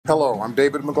Hello, I'm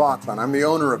David McLaughlin. I'm the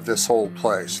owner of this old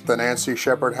place, the Nancy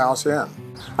Shepherd House Inn.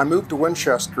 I moved to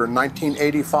Winchester in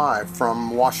 1985 from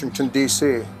Washington,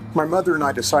 D.C. My mother and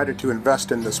I decided to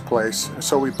invest in this place,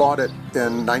 so we bought it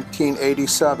in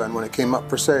 1987 when it came up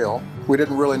for sale. We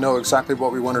didn't really know exactly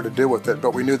what we wanted to do with it,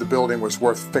 but we knew the building was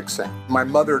worth fixing. My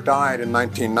mother died in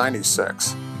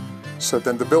 1996, so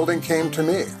then the building came to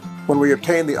me. When we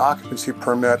obtained the occupancy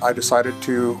permit, I decided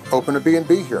to open a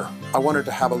B&B here. I wanted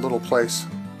to have a little place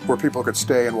where people could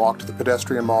stay and walk to the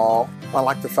pedestrian mall. I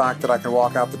like the fact that I can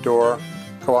walk out the door,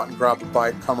 go out and grab a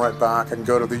bite, come right back, and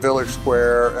go to the village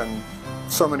square and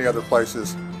so many other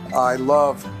places. I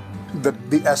love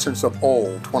the essence of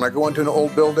old. When I go into an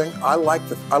old building, I like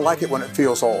it when it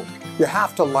feels old. You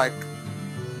have to like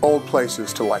old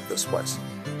places to like this place.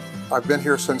 I've been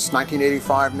here since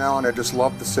 1985 now, and I just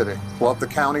love the city. Love the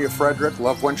county of Frederick,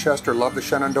 love Winchester, love the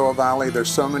Shenandoah Valley.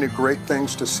 There's so many great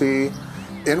things to see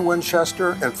in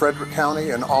Winchester and Frederick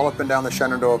County and all up and down the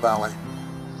Shenandoah Valley.